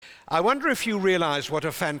I wonder if you realize what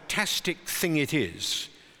a fantastic thing it is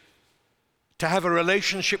to have a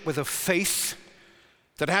relationship with a faith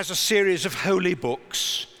that has a series of holy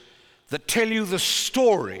books that tell you the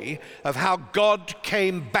story of how God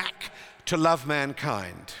came back to love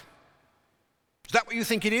mankind. Is that what you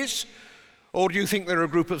think it is? Or do you think they're a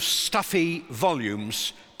group of stuffy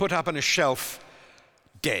volumes put up on a shelf,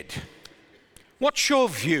 dead? What's your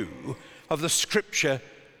view of the Scripture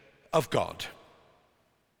of God?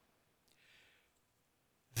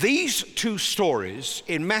 These two stories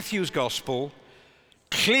in Matthew's Gospel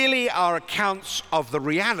clearly are accounts of the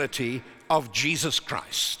reality of Jesus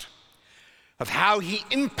Christ, of how he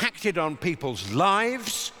impacted on people's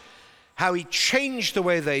lives, how he changed the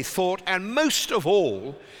way they thought, and most of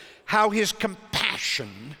all, how his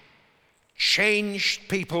compassion changed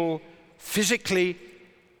people physically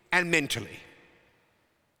and mentally.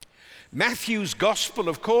 Matthew's Gospel,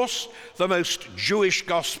 of course, the most Jewish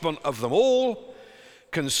gospel of them all,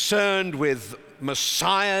 concerned with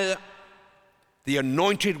Messiah, the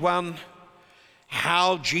Anointed One,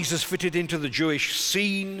 how Jesus fitted into the Jewish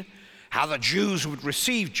scene, how the Jews would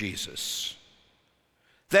receive Jesus.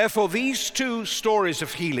 Therefore, these two stories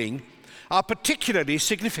of healing are particularly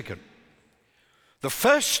significant. The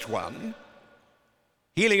first one,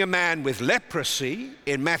 healing a man with leprosy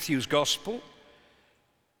in Matthew's Gospel,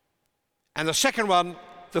 and the second one,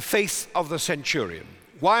 the faith of the centurion.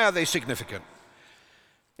 Why are they significant?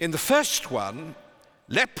 In the first one,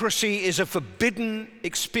 leprosy is a forbidden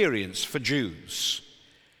experience for Jews.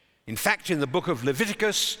 In fact, in the book of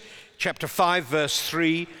Leviticus, chapter 5, verse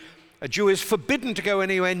 3, a Jew is forbidden to go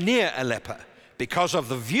anywhere near a leper because of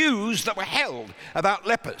the views that were held about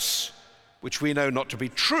lepers, which we know not to be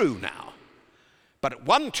true now. But at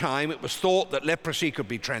one time, it was thought that leprosy could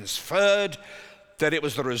be transferred, that it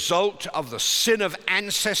was the result of the sin of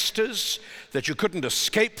ancestors, that you couldn't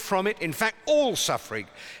escape from it. In fact, all suffering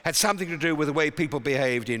had something to do with the way people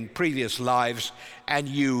behaved in previous lives and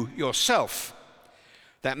you yourself.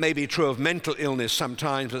 That may be true of mental illness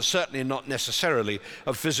sometimes, but certainly not necessarily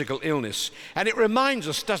of physical illness. And it reminds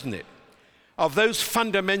us, doesn't it, of those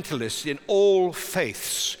fundamentalists in all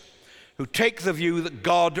faiths who take the view that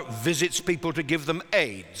God visits people to give them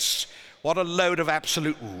AIDS. What a load of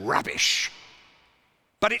absolute rubbish.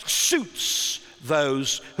 But it suits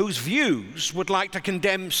those whose views would like to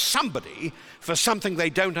condemn somebody for something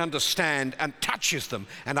they don't understand and touches them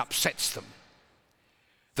and upsets them.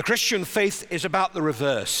 The Christian faith is about the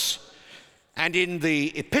reverse. And in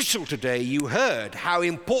the epistle today, you heard how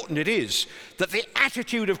important it is that the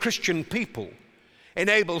attitude of Christian people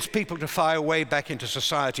enables people to find a way back into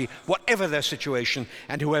society, whatever their situation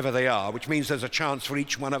and whoever they are, which means there's a chance for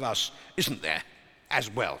each one of us, isn't there, as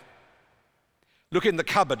well? Look in the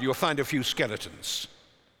cupboard, you'll find a few skeletons.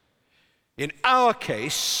 In our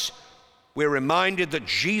case, we're reminded that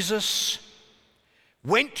Jesus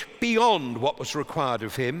went beyond what was required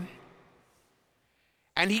of him,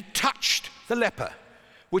 and he touched the leper,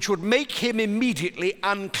 which would make him immediately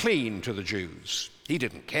unclean to the Jews. He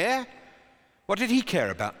didn't care. What did he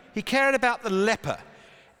care about? He cared about the leper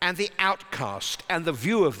and the outcast and the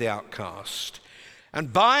view of the outcast.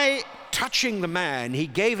 And by touching the man, he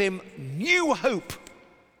gave him new hope,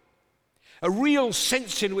 a real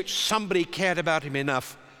sense in which somebody cared about him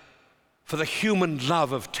enough for the human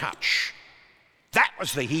love of touch. That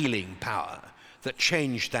was the healing power that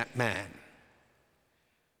changed that man.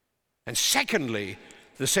 And secondly,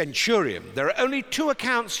 the centurion. There are only two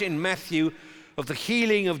accounts in Matthew of the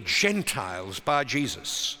healing of Gentiles by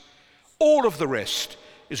Jesus. All of the rest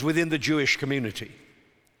is within the Jewish community.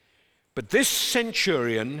 But this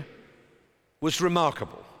centurion was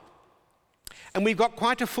remarkable. And we've got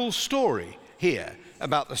quite a full story here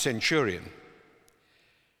about the centurion.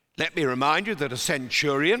 Let me remind you that a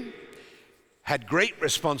centurion had great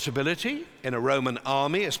responsibility in a Roman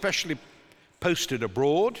army, especially posted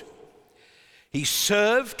abroad. He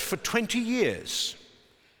served for 20 years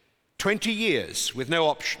with no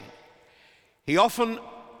option. He often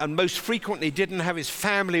and most frequently didn't have his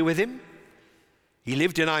family with him. He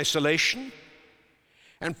lived in isolation,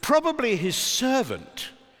 and probably his servant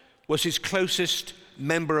was his closest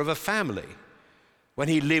member of a family when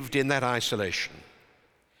he lived in that isolation.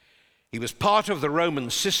 He was part of the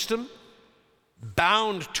Roman system,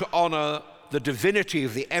 bound to honor the divinity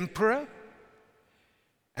of the emperor,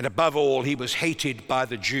 and above all, he was hated by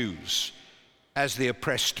the Jews as the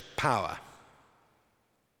oppressed power.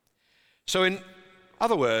 So in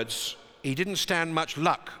other words, he didn't stand much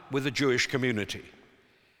luck with the Jewish community.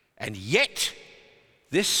 And yet,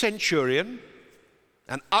 this centurion,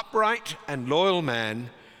 an upright and loyal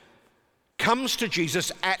man, comes to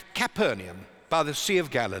Jesus at Capernaum. by the Sea of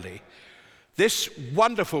Galilee. This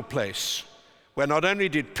wonderful place where not only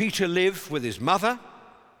did Peter live with his mother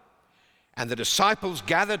and the disciples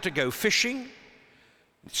gathered to go fishing,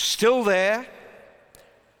 it's still there,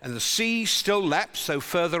 and the sea still laps, though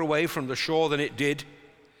further away from the shore than it did.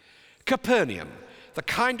 Capernaum, the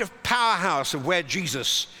kind of powerhouse of where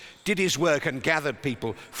Jesus did his work and gathered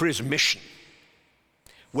people for his mission,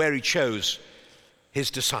 where he chose his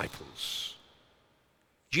disciples.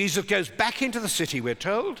 Jesus goes back into the city, we're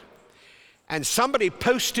told, and somebody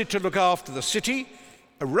posted to look after the city,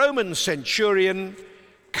 a Roman centurion,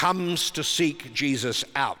 comes to seek Jesus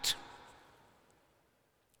out.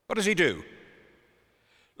 What does he do?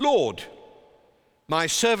 Lord, my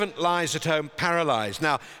servant lies at home paralyzed.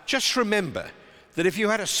 Now, just remember that if you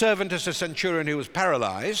had a servant as a centurion who was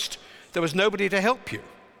paralyzed, there was nobody to help you.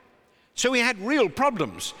 So he had real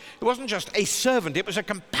problems. It wasn't just a servant, it was a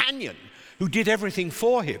companion who did everything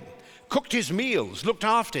for him, cooked his meals, looked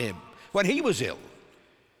after him when he was ill.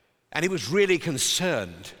 And he was really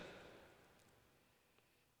concerned.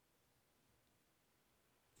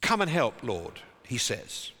 Come and help, Lord, he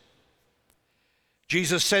says.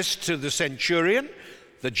 Jesus says to the centurion,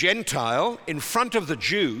 the Gentile, in front of the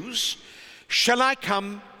Jews, shall I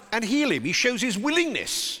come and heal him? He shows his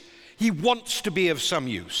willingness. He wants to be of some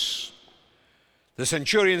use. The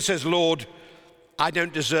centurion says, Lord, I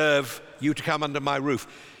don't deserve you to come under my roof.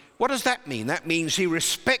 What does that mean? That means he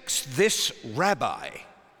respects this rabbi.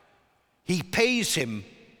 He pays him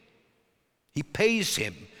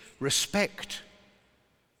respect.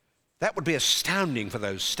 That would be astounding for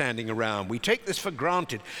those standing around. We take this for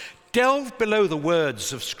granted. Delve below the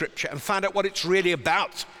words of Scripture and find out what it's really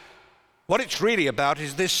about. What it's really about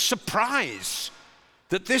is this surprise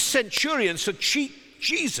that this centurion should treat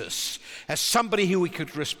Jesus as somebody who we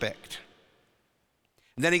could respect.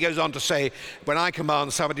 And then he goes on to say, when I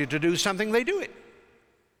command somebody to do something, they do it.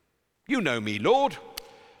 You know me, Lord.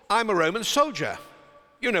 I'm a Roman soldier.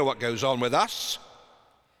 You know what goes on with us.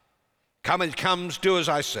 Come as it comes, do as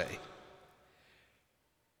I say.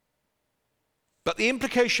 But the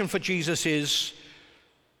implication for Jesus is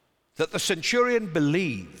that the centurion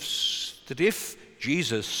believes that if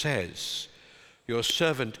Jesus says, your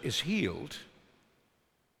servant is healed,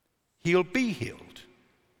 he'll be healed.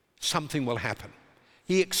 Something will happen.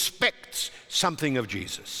 He expects something of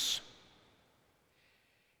Jesus.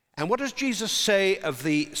 And what does Jesus say of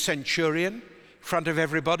the centurion in front of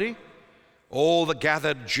everybody? All the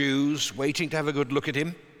gathered Jews waiting to have a good look at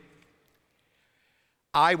him.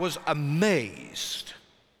 I was amazed.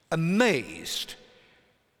 And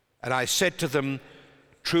I said to them,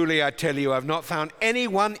 truly I tell you, I've not found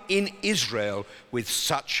anyone in Israel with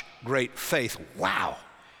such great faith. Wow.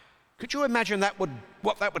 Could you imagine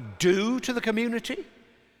what that would do to the community?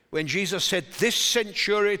 When Jesus said, this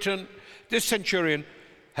centurion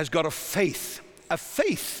has got a faith.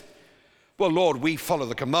 Well, Lord, we follow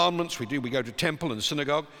the commandments, we go to temple and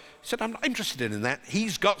synagogue. He said, I'm not interested in that.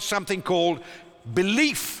 He's got something called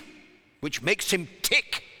belief, which makes him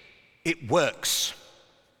tick. It works.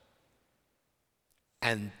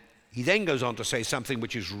 And he then goes on to say something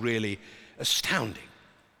which is really astounding.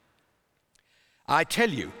 I tell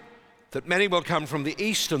you that many will come from the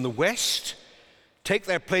east and the west, take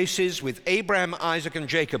their places with Abraham, Isaac, and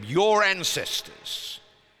Jacob, your ancestors,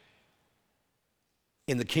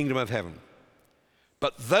 in the kingdom of heaven.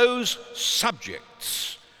 But those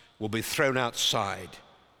subjects will be thrown outside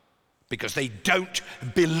because they don't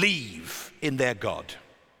believe in their God.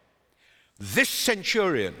 This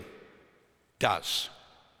centurion does.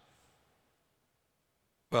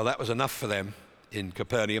 Well, that was enough for them in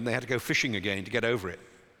Capernaum. They had to go fishing again to get over it.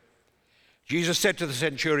 Jesus said to the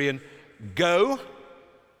centurion, go,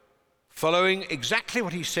 following exactly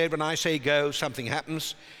what he said. When I say go, something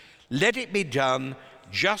happens. Let it be done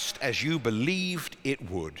just as you believed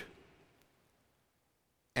it would.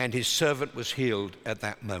 And his servant was healed at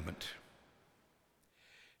that moment.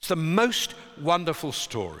 It's the most wonderful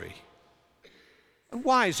story. And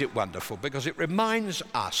why is it wonderful? Because it reminds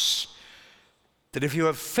us that if you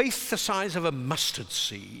have faith the size of a mustard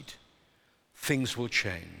seed, things will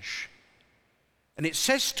change. And it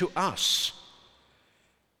says to us,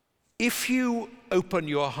 if you open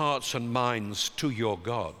your hearts and minds to your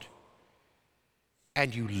God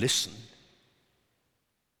and you listen,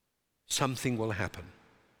 something will happen.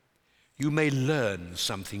 You may learn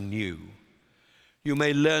something new. You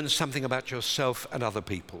may learn something about yourself and other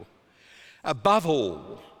people. Above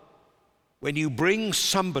all, when you bring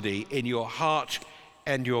somebody in your heart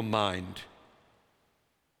and your mind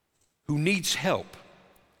who needs help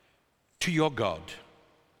to your God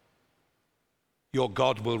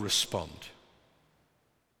will respond.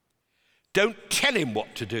 Don't tell him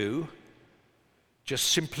what to do.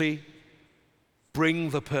 Just simply bring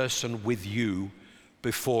the person with you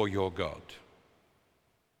before your God.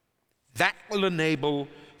 That will enable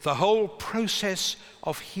the whole process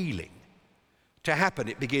of healing to happen.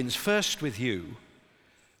 It begins first with you,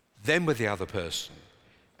 then with the other person,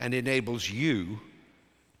 and enables you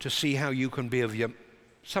to see how you can be of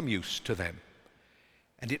some use to them.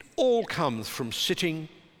 And it all comes from sitting,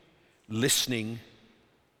 listening,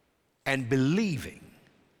 and believing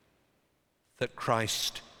that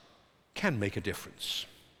Christ can make a difference.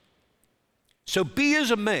 So be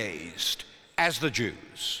as amazed as the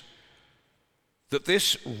Jews that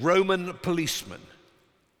this Roman policeman,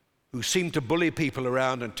 who seemed to bully people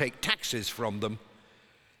around and take taxes from them,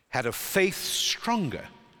 had a faith stronger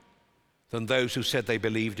than those who said they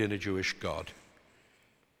believed in a Jewish God.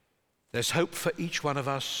 There's hope for each one of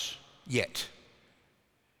us yet,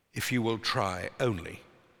 if you will try only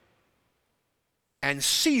and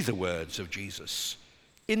see the words of Jesus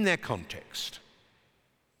in their context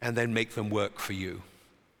and then make them work for you.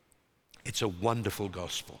 It's a wonderful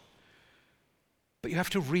gospel. But you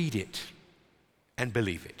have to read it and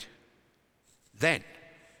believe it. Then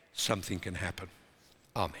something can happen.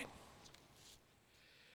 Amen.